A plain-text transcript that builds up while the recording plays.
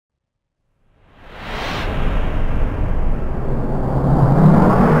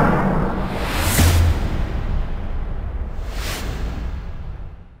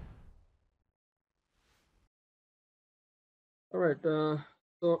Alright,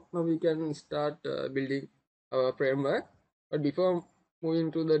 so now we can start building our framework. But before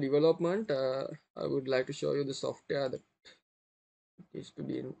moving to the development, I would like to show you the software that needs to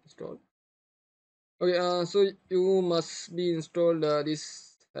be installed. Okay, so you must be installed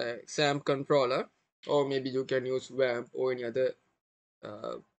this XAMPP controller, or maybe you can use WAMP or any other,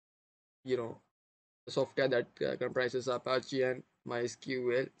 uh, you know, software that comprises Apache and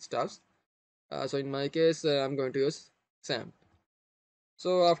MySQL stuffs. So in my case, I'm going to use XAMPP.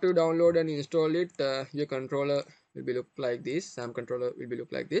 So after you download and install it, your controller will be look like this. SAM controller will be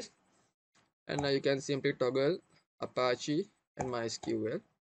look like this, and now you can simply toggle Apache and MySQL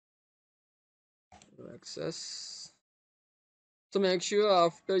access. So make sure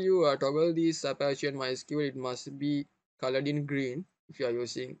after you toggle these Apache and MySQL, it must be colored in green if you are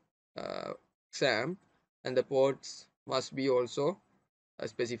using SAM, and the ports must be also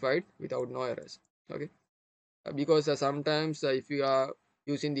specified without no errors. Okay, because sometimes if you are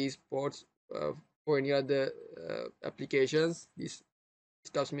using these ports for any other applications, these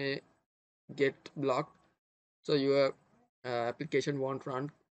stuffs may get blocked, so your application won't run.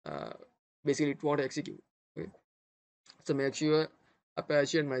 uh, Basically it won't execute. Okay, so make sure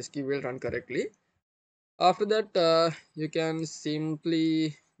Apache and MySQL will run correctly. After that, you can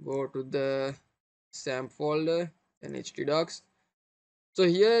simply go to the SAM folder and htdocs. So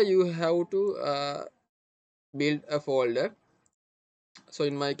here you have to build a folder. So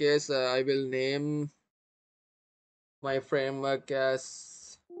in my case, I will name my framework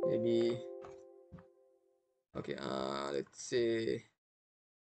as maybe, okay, let's say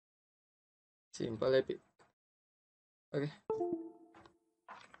simple epic. Okay,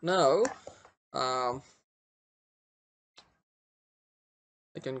 now I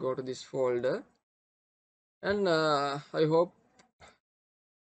can go to this folder, and I hope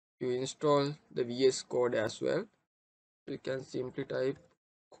you install the VS Code as well. You can simply type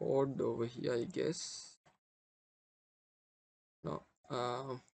code over here, I guess. No,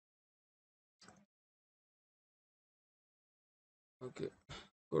 okay,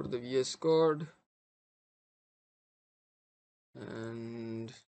 go to the VS Code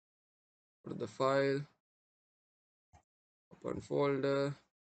and go to the file, open folder,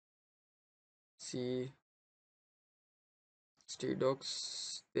 see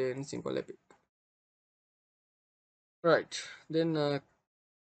htdocs, then simple epic. Right, then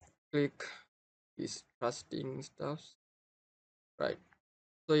click this trusting stuffs. Right,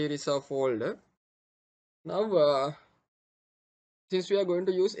 so here is our folder. Now since we are going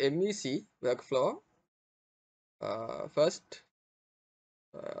to use MVC workflow, first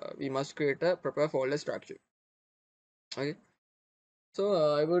we must create a proper folder structure. Okay,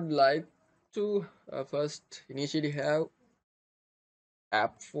 so I would like to first initially have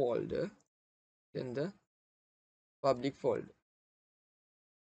app folder, then the public folder.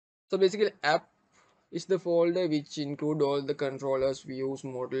 So basically app is the folder which include all the controllers, views,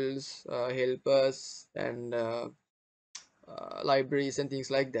 models, helpers, and libraries and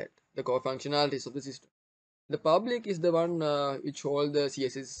things like that, the core functionalities of the system. The public is the one which hold the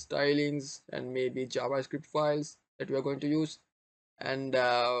CSS stylings and maybe JavaScript files that we are going to use, and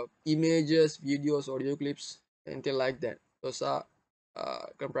images, videos, audio clips, anything like that. Those are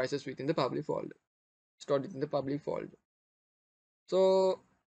comprises within the public folder, stored within the public folder. So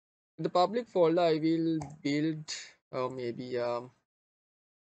in the public folder, I will build maybe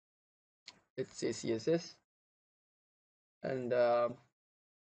let's say CSS, and let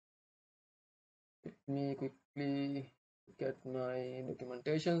me quickly get my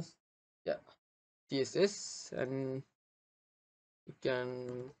documentations. Yeah, CSS, and you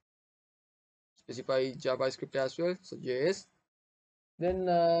can specify JavaScript as well, so JS. Then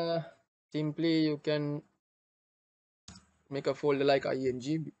simply you can make a folder like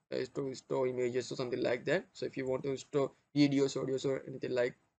img to store images or something like that. So if you want to store videos, audios, or anything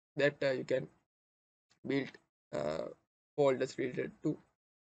like that, you can build folders related to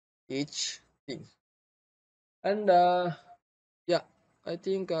each thing. And yeah, I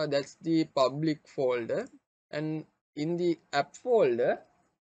think that's the public folder. And in the app folder,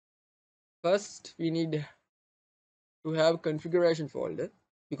 first we need to have configuration folder,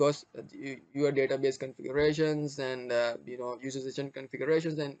 because your database configurations and user session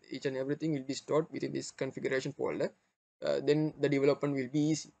configurations and each and everything will be stored within this configuration folder. Then the development will be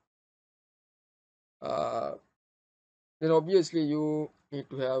easy. uh, then obviously you need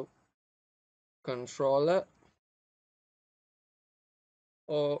to have controller,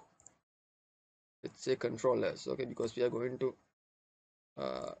 or let's say controllers, okay, because we are going to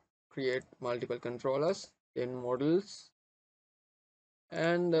create multiple controllers, then models,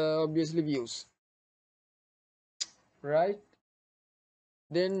 and obviously views, right?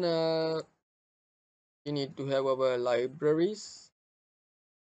 Then we need to have our libraries,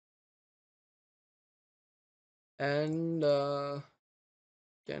 and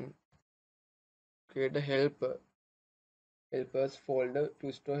can create a helpers folder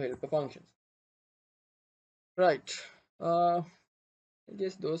to store helper functions. Right. I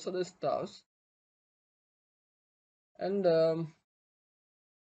guess those are the stuffs. And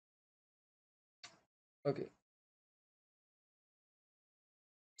okay,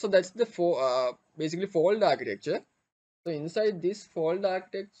 so that's the basically fold architecture. So inside this fold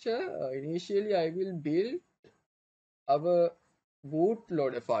architecture, initially I will build our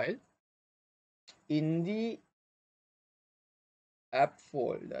bootloader file in the app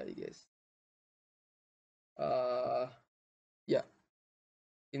folder, I guess. Yeah,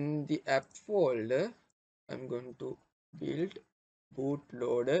 in the app folder, I'm going to build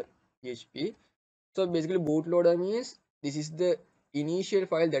bootloader PHP. So basically, bootloader means this is the initial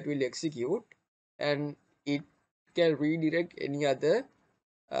file that will execute, and it can redirect any other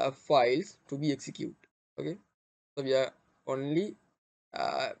files to be executed. Okay, so we are only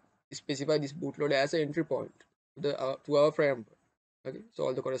uh, specify this bootloader as an entry point to our framework. Okay, so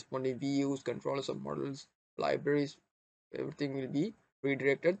all the corresponding views, controllers of models, libraries, everything will be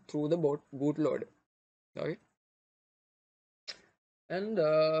redirected through the bootloader. Okay, and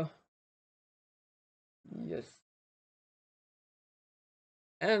yes,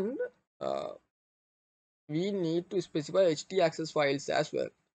 and uh, we need to specify htaccess files as well,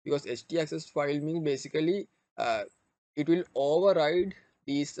 because htaccess file means basically it will override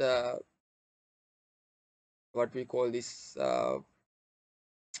these what we call this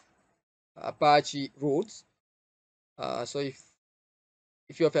Apache routes. So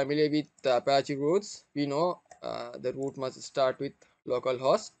if you are familiar with Apache routes, we know the route must start with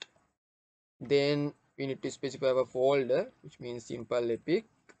localhost. Then we need to specify a folder, which means simple epic.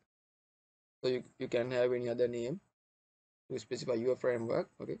 So you can have any other name to specify your framework.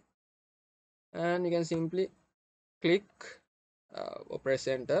 Okay, and you can simply click or press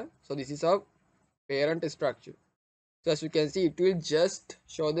enter. So this is our parent structure. So as you can see, it will just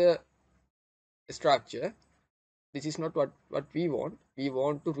show the structure. This is not what we want. We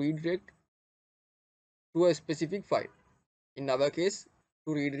want to redirect to a specific file. In our case,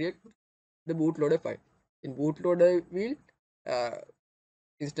 to redirect the bootloader file. In bootloader will uh,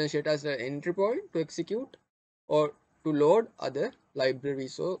 instantiate as an entry point to execute or to load other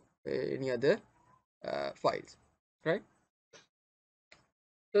libraries or any other files, right?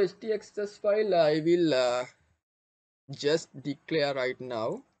 So htaccess file I will just declare right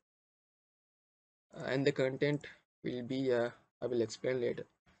now, and the content will be I will explain later.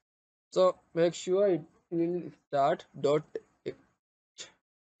 So make sure it will start dot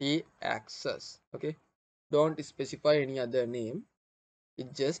htaccess. Okay, don't specify any other name,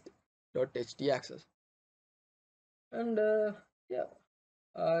 it just dot htaccess. And yeah,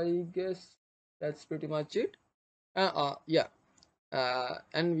 I guess that's pretty much it. Yeah,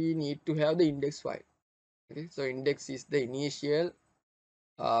 and we need to have the index file. Okay, so index is the initial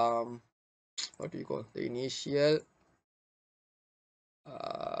um what do you call the initial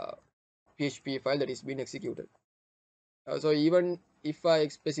uh, PHP file that is being executed. So even if I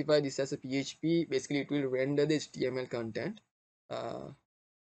specify this as a PHP, basically it will render the HTML content. Uh,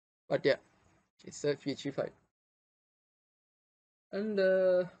 but yeah, it's a PHP file. And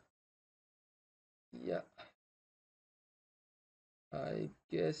yeah, I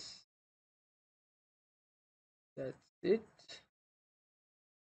guess that's it.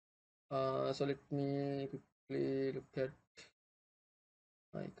 So let me quickly look at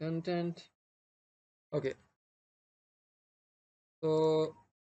my content. Okay, so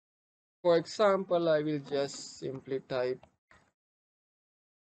for example, I will just simply type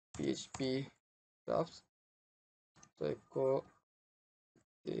PHP stuffs. So echo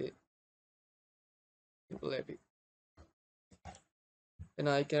the simple epic. Then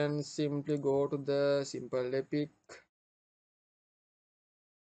I can simply go to the simple epic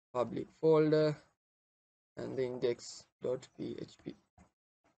public folder and the index.php.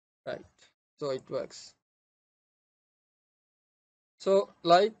 Right, so it works. So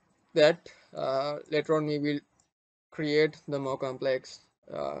like that, later on we will create the more complex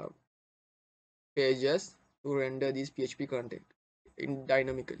pages to render this PHP content in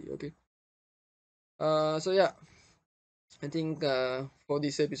dynamically. Okay, so yeah, I think for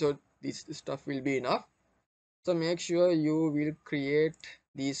this episode this stuff will be enough. So make sure you will create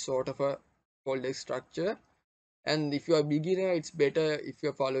this sort of a folder structure, and if you are beginner, it's better if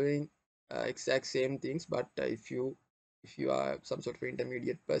you're following exact same things. But if you are some sort of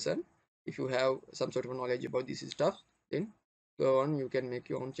intermediate person, if you have some sort of knowledge about this stuff, then go on, you can make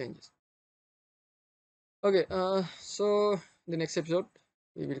your own changes. Okay, so the next episode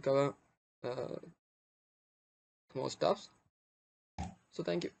we will cover uh, more stuffs. So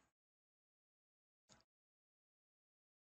thank you.